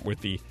I went with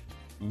the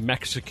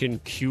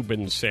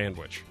Mexican-Cuban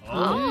sandwich.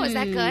 Oh, is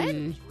that good?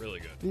 It's really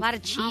good. A lot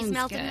of cheese Sounds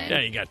melted good. in Yeah,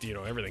 it. you got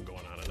everything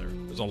going on in there.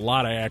 There's a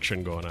lot of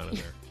action going on in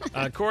there.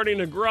 According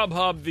to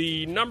Grubhub,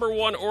 the number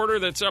one order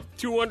that's up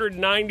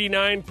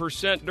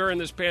 299% during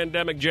this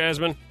pandemic,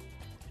 Jasmine.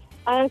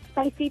 A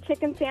spicy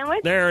chicken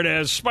sandwich. There it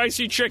is.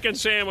 Spicy chicken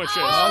sandwiches.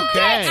 Oh,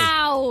 Okay. get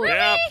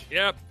out.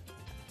 Yep.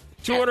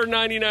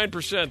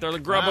 299%. They're the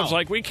Grubhub's Wow.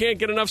 like, we can't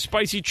get enough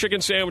spicy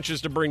chicken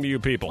sandwiches to bring to you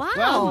people. Wow.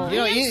 Well, you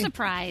know, I'm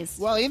surprised.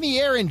 Well, in the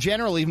air in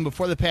general, even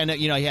before the pandemic,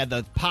 you had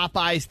the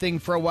Popeyes thing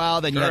for a while.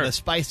 Then you Sure. had the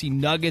spicy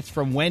nuggets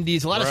from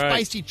Wendy's. A lot of Right.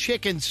 spicy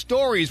chicken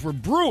stories were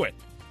brewing.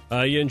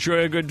 You enjoy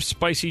a good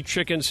spicy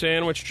chicken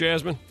sandwich,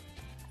 Jasmine?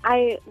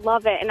 I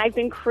love it, and I've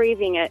been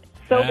craving it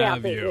so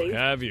bad lately.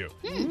 Have you?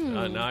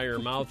 Now your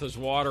mouth is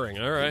watering.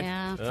 All right.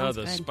 Yeah, sounds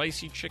the good.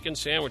 spicy chicken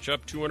sandwich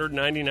up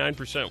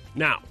 299%.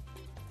 Now,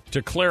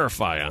 to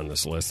clarify on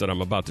this list that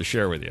I'm about to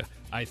share with you,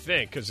 I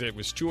think, because it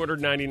was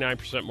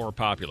 299% more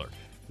popular,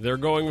 they're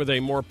going with a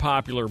more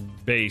popular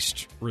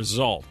based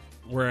result.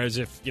 Whereas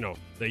if,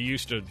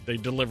 they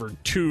delivered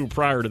 2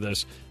 prior to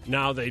this,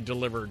 now they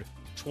delivered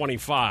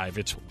 25.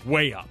 It's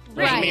way up.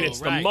 Doesn't Right. mean it's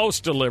the Right.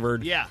 most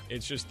delivered. Yeah.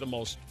 It's just the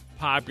most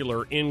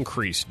popular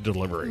increased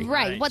delivery.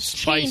 Right. What's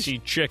Spicy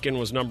changed? chicken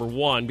was number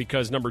 1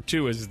 because number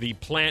 2 is the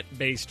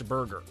plant-based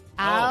burger.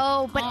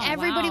 Oh, but Oh,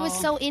 everybody was wow.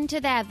 so into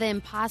that. The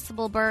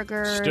Impossible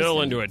Burgers.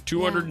 Still and- into it.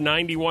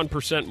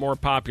 291% more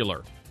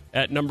popular.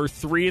 At number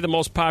 3, the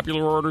most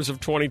popular orders of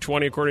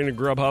 2020, according to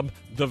Grubhub,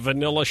 the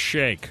vanilla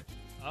shake.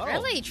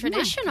 Really?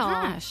 Traditional? Oh,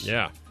 gosh.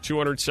 Yeah,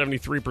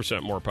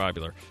 273% more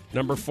popular.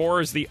 Number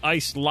 4 is the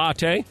iced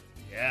latte.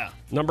 Yeah.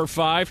 Number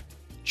 5,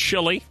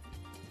 chili.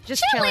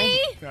 Just chili.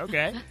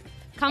 Okay.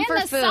 Comfort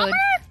In the food. summer?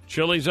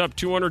 Chili's up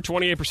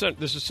 228%.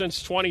 This is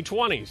since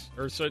 2020,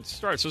 or so it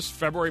starts. This is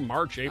February,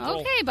 March,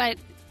 April. Okay, but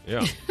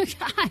Yeah.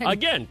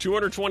 Again,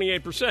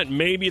 228%.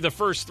 Maybe the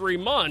first 3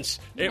 months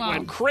it Wow.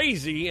 went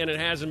crazy, and it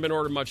hasn't been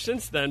ordered much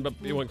since then, but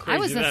it went crazy I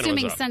was then.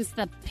 assuming it was up. since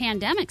the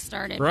pandemic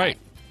started. Right.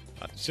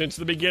 Since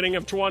the beginning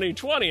of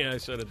 2020, I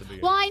said at the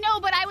beginning. Well, I know,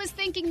 but I was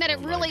thinking that it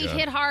really God.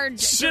 hit hard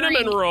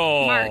Cinnamon during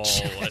roll. March.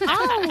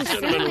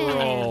 Cinnamon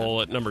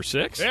roll at number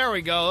 6. There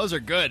we go. Those are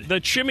good. The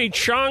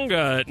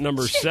chimichanga at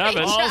number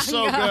 7.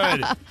 Also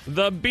good.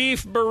 The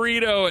beef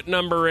burrito at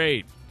number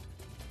 8.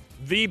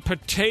 The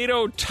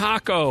potato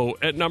taco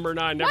at number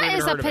 9. Never What even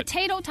is heard a of it.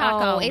 potato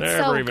taco? Oh, it's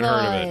Never so even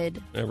heard of good.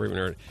 it. Never even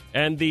heard of it.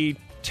 And the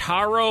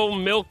taro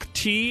milk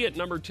tea at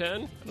number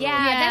 10. Yeah,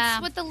 Yeah.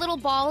 that's with the little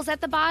balls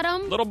at the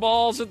bottom. Little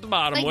balls at the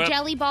bottom. Like Whip.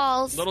 jelly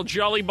balls. Little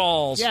jelly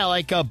balls. Yeah,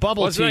 like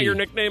bubble Wasn't tea. that your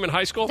nickname in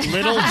high school?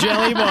 Little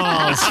jelly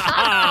balls.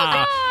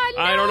 I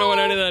don't know what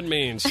any of that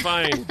means.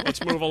 Fine.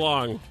 Let's move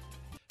along.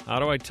 How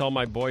do I tell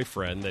my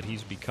boyfriend that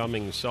he's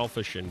becoming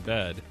selfish in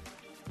bed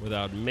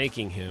without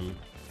making him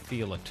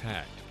feel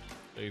attacked?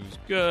 He was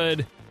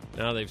good.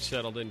 Now they've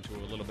settled into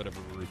a little bit of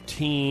a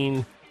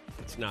routine.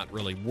 It's not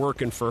really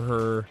working for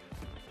her.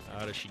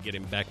 How does she get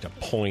him back to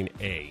point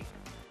A?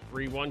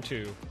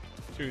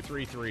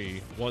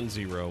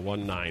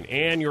 312-233-1019.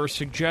 And your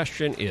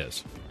suggestion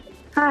is?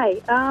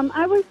 Hi.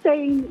 I was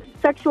saying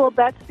sexual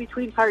bets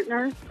between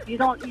partners. You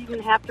don't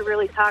even have to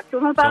really talk to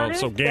them about it.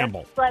 So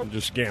gamble. It's like,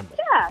 Just gamble.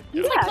 yeah.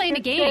 It's like playing a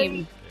just say,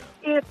 game.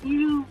 If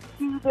you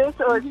do this,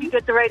 or if you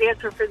get the right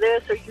answer for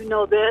this, or you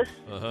know this,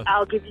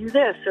 I'll give you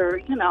this, or,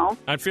 you know.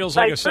 That feels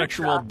like a vice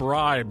sexual versa.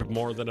 bribe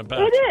more than a bet.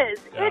 It is.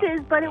 Yeah. It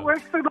is, but it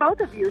works for both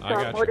of you, so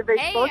I it gotcha.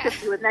 motivates both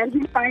of you, and then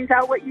he finds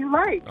out what you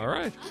like. All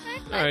right.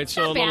 All right.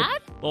 So a not little,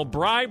 bad. little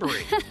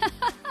bribery.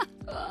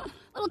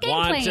 Little game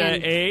Want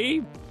playing.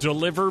 A,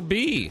 deliver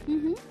B.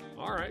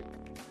 All right.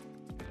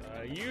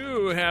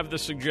 You have the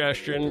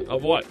suggestion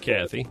of what,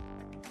 Kathy?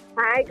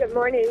 Hi, good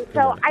morning.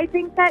 So I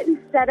think that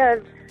instead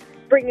of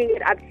bringing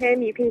it up to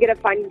him, you can get a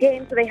fun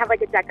game. So they have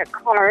like a deck of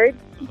cards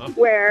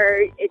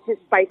where it just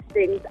spices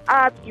things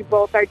up. You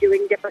both are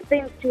doing different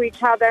things to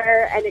each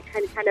other, and it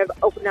can kind of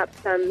open up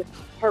some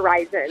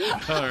horizons.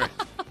 All right.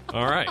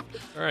 All right.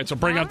 All right. So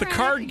bring out the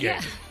card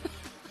game.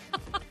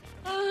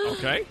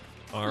 Okay.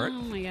 All right.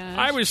 Oh, my gosh.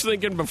 I was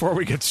thinking before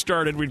we get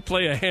started, we'd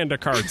play a hand of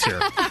cards here.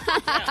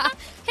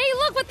 Hey,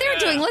 look what they're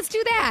doing. Let's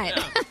do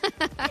that.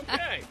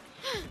 Okay.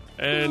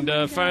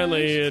 And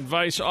finally,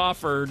 advice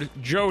offered,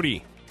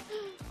 Jody.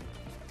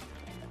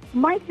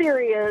 My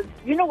theory is,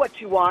 you know what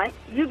you want.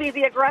 You be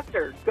the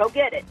aggressor. Go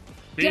get it.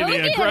 Be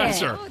the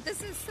aggressor. Oh,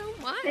 this is so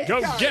much.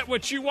 Go get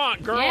what you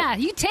want, girl. Yeah,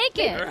 you take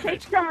it. All right.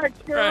 Take charge,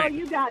 girl. Right.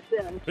 You got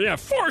this. Yeah,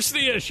 force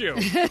the issue.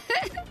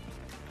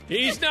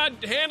 He's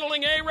not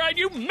handling A right.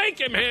 You make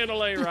him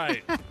handle A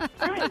right.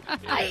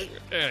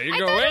 Yeah, you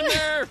go in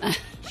there,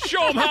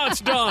 show him how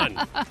it's done.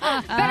 Better Be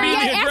yet, the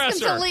ask him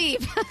aggressor. to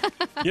leave.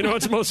 You know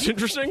what's most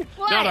interesting?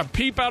 Not a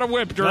peep out of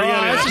whip during No,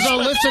 any of this is a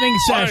listening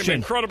I'm session.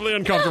 incredibly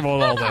uncomfortable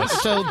with all this.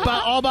 So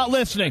all about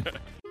listening.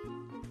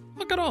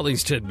 Look at all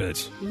these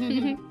tidbits.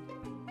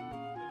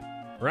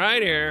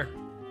 Right here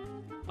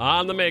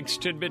on the Mix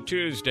Tidbit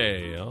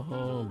Tuesday.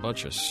 Oh, a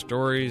bunch of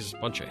stories, a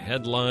bunch of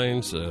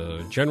headlines.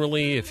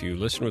 Generally, if you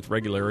listen with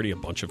regularity, a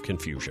bunch of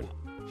confusion.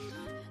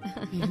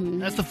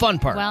 That's the fun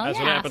part. Well, That's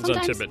yeah, what happens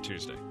sometimes. on Tidbit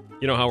Tuesday.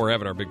 You know how we're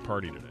having our big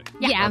party today.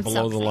 Yeah, Our I'm so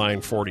below the excited.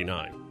 line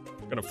 49. We're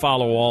going to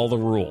follow all the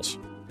rules.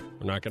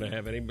 We're not going to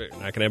have not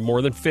going to have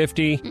more than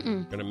 50. We're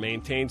going to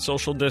maintain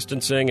social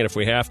distancing, and if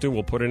we have to,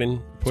 we'll put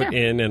in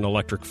an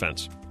electric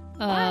fence.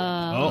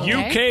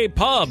 Okay. UK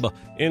pub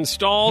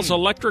installs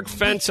electric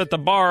fence at the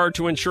bar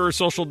to ensure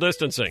social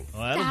distancing.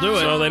 Well, that'll do it.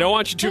 So they don't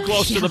want you too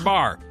close to the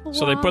bar.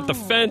 So they put the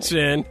fence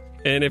in,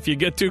 and if you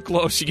get too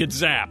close, you get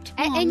zapped.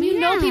 And you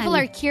know people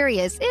are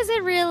curious. Is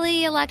it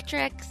really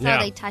electric? So Yeah.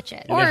 they touch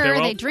it. And if Or they they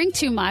won't- drink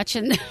too much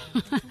and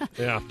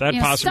Yeah, that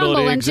You possibility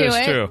stumble into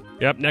exists it. too.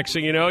 Yep, next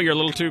thing you know, you're a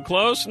little too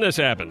close, and this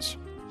happens.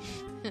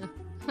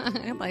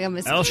 Like I'm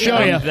I'll show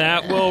you. And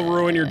that will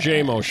ruin your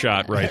JMO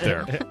shot right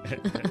there.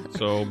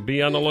 So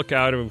be on the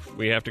lookout if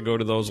we have to go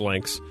to those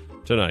lengths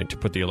tonight to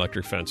put the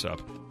electric fence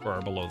up for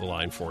our below the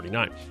line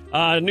 49.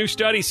 A new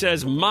study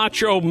says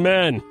macho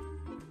men.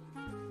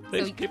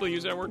 People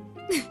use that word?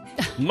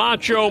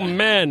 Macho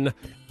men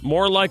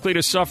more likely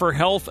to suffer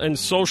health and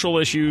social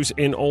issues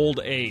in old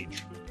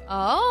age.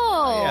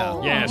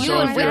 Oh. Yeah, You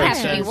so if would you're have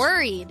to be intense-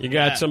 worried. You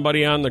got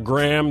somebody on the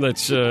gram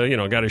that's,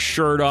 got his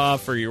shirt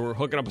off, or you were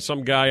hooking up with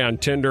some guy on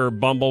Tinder or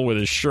Bumble with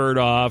his shirt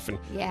off, and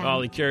Yeah. all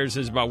he cares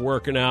is about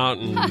working out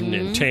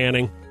and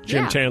tanning,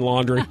 gym Yeah. tan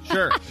laundry.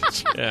 Sure.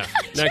 Yeah.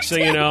 Next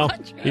thing you know,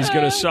 he's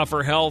going to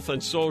suffer health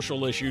and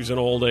social issues in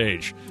old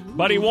age.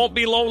 But he won't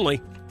be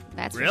lonely.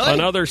 That's Really?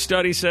 Another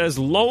study says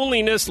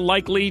loneliness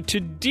likely to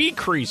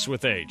decrease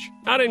with age,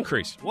 not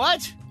increase.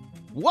 What?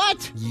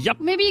 What? Yep.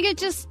 Maybe you get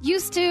just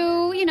used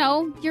to,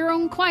 your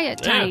own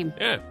quiet time.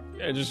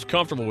 Yeah, just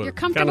comfortable with it. You're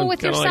comfortable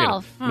with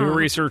yourself. Like New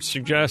research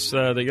suggests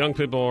that young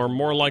people are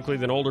more likely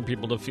than older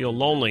people to feel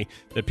lonely,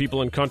 that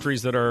people in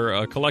countries that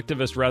are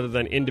collectivist rather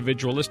than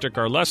individualistic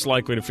are less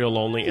likely to feel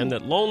lonely, and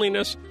that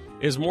loneliness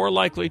is more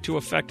likely to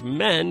affect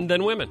men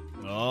than women.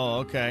 Oh,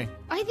 okay.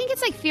 I think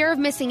it's like fear of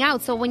missing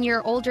out. So when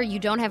you're older, you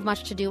don't have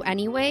much to do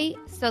anyway,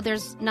 so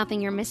there's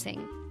nothing you're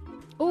missing.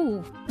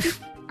 Ooh.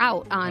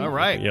 Out on. All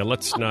right. Yeah,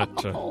 let's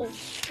not... Well,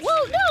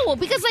 no,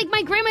 because like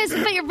my grandma has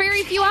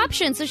very few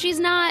options, so she's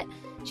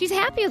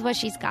happy with what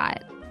she's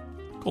got.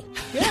 Cool.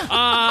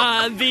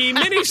 Yeah. The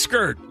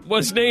miniskirt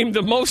was named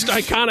the most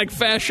iconic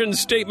fashion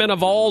statement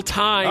of all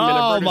time in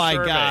a British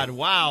survey. God.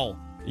 Wow.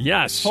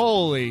 Yes.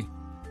 Holy.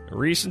 A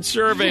recent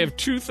survey of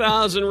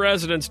 2,000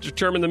 residents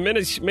determined the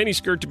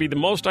miniskirt to be the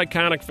most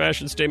iconic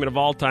fashion statement of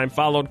all time,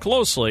 followed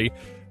closely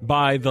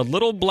by the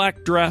little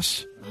black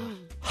dress,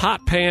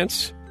 hot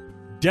pants,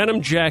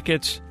 denim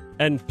jackets,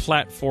 and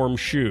platform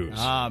shoes.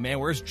 Ah, man,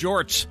 where's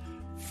jorts?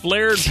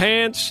 Flared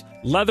pants,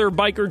 leather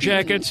biker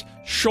jackets,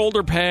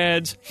 shoulder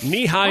pads,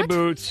 knee-high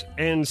boots,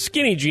 and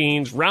skinny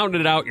jeans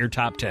rounded out your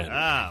top 10.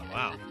 Ah,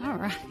 wow. All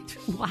right.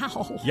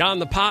 Wow. You on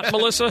the pot,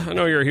 Melissa? I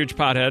know you're a huge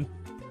pothead.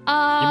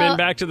 You been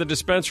back to the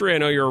dispensary? I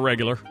know you're a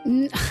regular.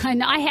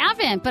 I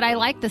haven't, but I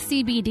like the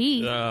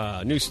CBD.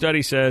 A new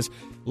study says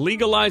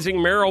legalizing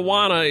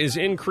marijuana is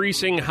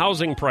increasing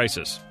housing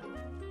prices.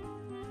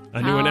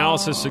 A new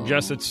analysis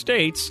suggests that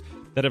states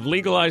that have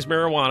legalized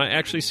marijuana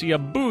actually see a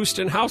boost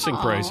in housing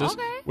prices,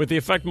 with the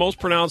effect most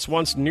pronounced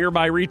once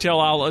nearby retail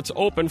outlets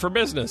open for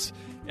business.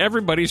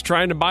 Everybody's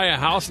trying to buy a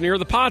house near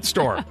the pot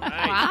store.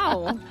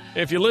 Wow.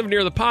 If you live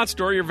near the pot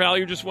store, your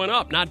value just went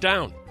up, not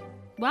down.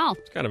 Well,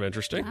 it's kind of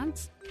interesting.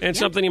 And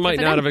something you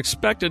might not have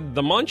expected,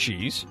 the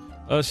munchies.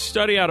 A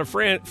study out of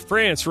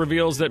France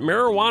reveals that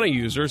marijuana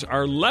users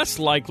are less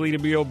likely to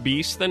be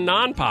obese than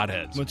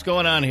non-potheads. What's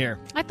going on here?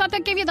 I thought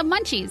that gave you the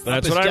munchies.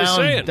 That's what I was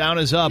saying. Down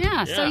is up.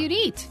 Yeah, so you'd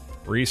eat.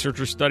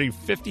 Researchers studied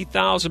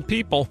 50,000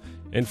 people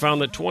and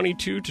found that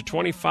 22 to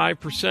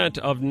 25%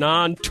 of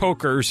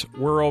non-tokers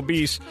were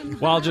obese,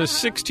 while just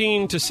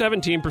 16 to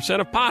 17%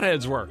 of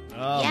potheads were.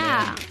 Oh,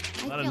 yeah.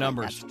 Man. A lot of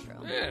numbers.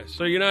 Yeah,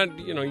 so you're not,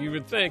 you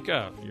would think,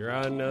 you're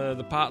on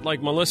the pot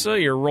like Melissa,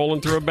 you're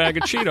rolling through a bag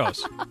of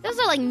Cheetos. Those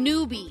are like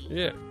newbie.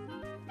 Yeah.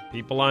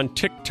 People on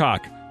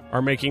TikTok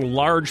are making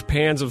large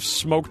pans of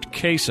smoked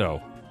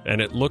queso,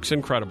 and it looks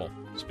incredible.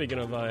 Speaking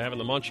of having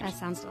the munchies. That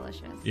sounds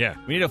delicious. Yeah.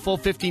 We need a full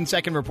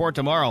 15-second report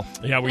tomorrow.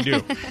 Yeah, we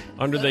do.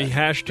 Under the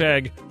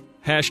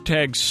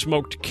hashtag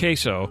smoked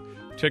queso,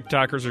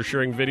 TikTokers are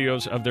sharing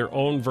videos of their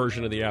own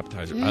version of the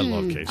appetizer. I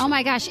love queso. Oh,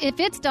 my gosh. If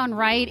it's done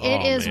right,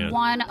 it is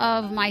one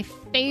of my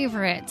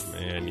favorites.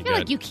 Man, I feel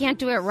like you can't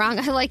do it wrong.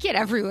 I like it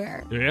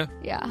everywhere. Yeah?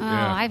 Yeah. Oh,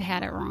 I've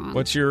had it wrong.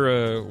 What's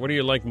your, what do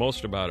you like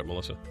most about it,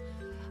 Melissa?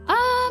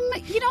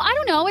 I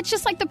don't know. It's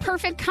just like the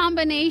perfect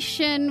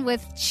combination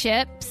with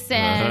chips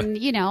and,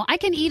 I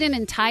can eat an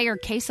entire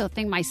queso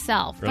thing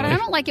myself. Really? But I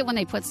don't like it when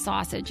they put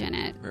sausage in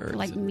it,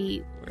 like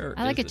meat.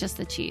 I like it just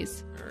the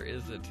cheese. Where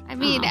is it? I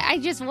mean,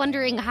 I'm just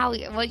wondering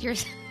what you're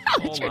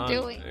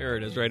doing. There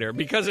it is right there.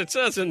 Because it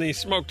says in the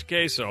smoked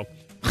queso,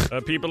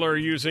 people are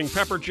using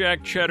pepper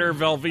jack, cheddar,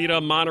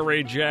 Velveeta,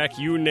 Monterey Jack,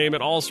 you name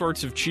it, all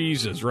sorts of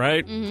cheeses,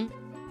 right? Mm-hmm.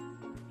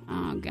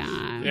 Oh,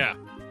 God. Yeah.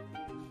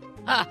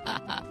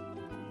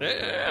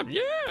 Yeah.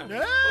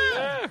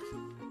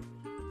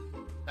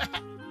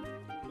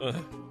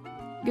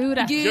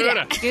 Gouda.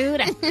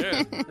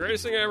 Yeah,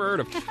 greatest thing I ever heard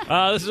of.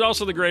 This is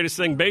also the greatest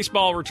thing.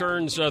 Baseball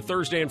returns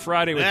Thursday and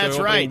Friday with the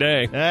opening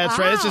day. That's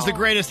right. This is the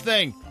greatest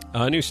thing.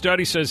 A new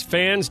study says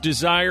fans'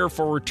 desire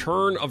for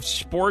return of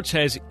sports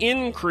has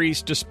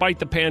increased despite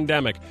the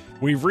pandemic.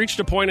 We've reached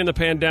a point in the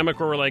pandemic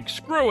where we're like,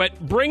 screw it,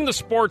 bring the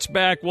sports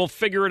back, we'll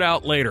figure it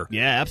out later.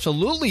 Yeah,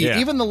 absolutely. Yeah.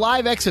 Even the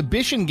live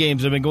exhibition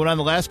games have been going on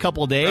the last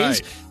couple of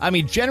days. Right. I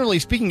mean, generally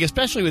speaking,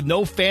 especially with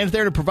no fans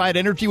there to provide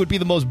energy, would be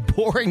the most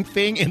boring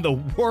thing in the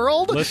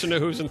world. Listen to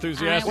who's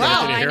enthusiastic.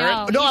 Wow. Did you hear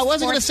it? No, I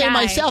wasn't going to say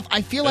myself.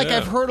 I feel like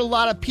I've heard a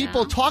lot of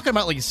people talking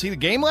about, like, you see the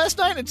game last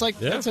night? It's like,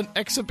 that's an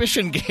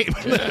exhibition game.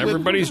 Yeah,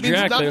 everybody's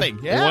jacked. Nothing.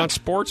 They want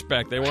sports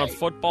back. They want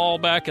football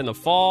back in the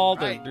fall.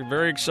 Right. They're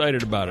very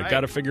excited about it.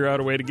 Got to figure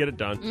out a way to get it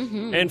done.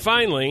 Mm-hmm. And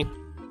finally,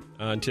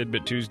 on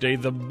Tidbit Tuesday,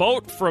 the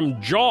boat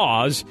from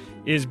Jaws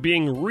is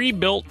being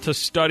rebuilt to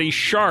study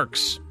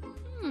sharks.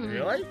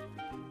 Really?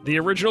 The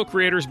original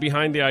creators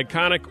behind the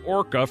iconic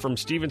orca from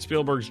Steven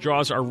Spielberg's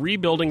Jaws are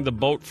rebuilding the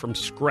boat from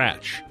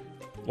scratch.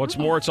 What's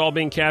more, it's all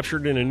being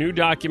captured in a new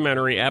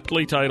documentary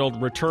aptly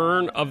titled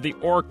Return of the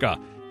Orca.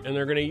 And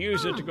they're going to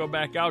use it to go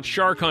back out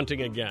shark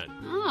hunting again.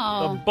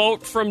 Oh. The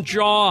boat from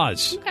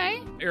Jaws.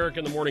 Okay. Eric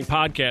in the Morning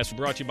podcast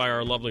brought to you by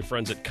our lovely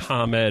friends at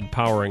ComEd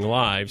Powering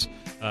Lives.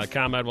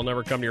 ComEd will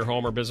never come to your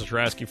home or business or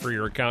ask you for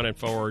your account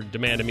info or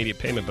demand immediate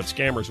payment, but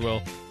scammers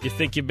will. If you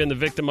think you've been the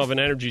victim of an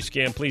energy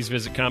scam, please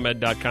visit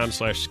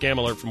ComEd.com/scam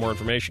alert for more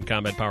information.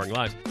 ComEd Powering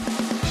Lives.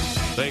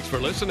 Thanks for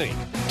listening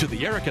to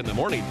the Eric in the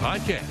Morning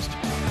podcast.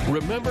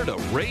 Remember to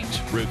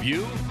rate,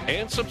 review,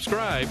 and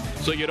subscribe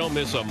so you don't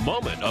miss a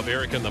moment of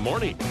Eric in the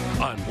Morning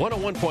on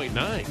 101.9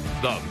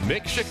 The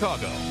Mix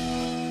Chicago.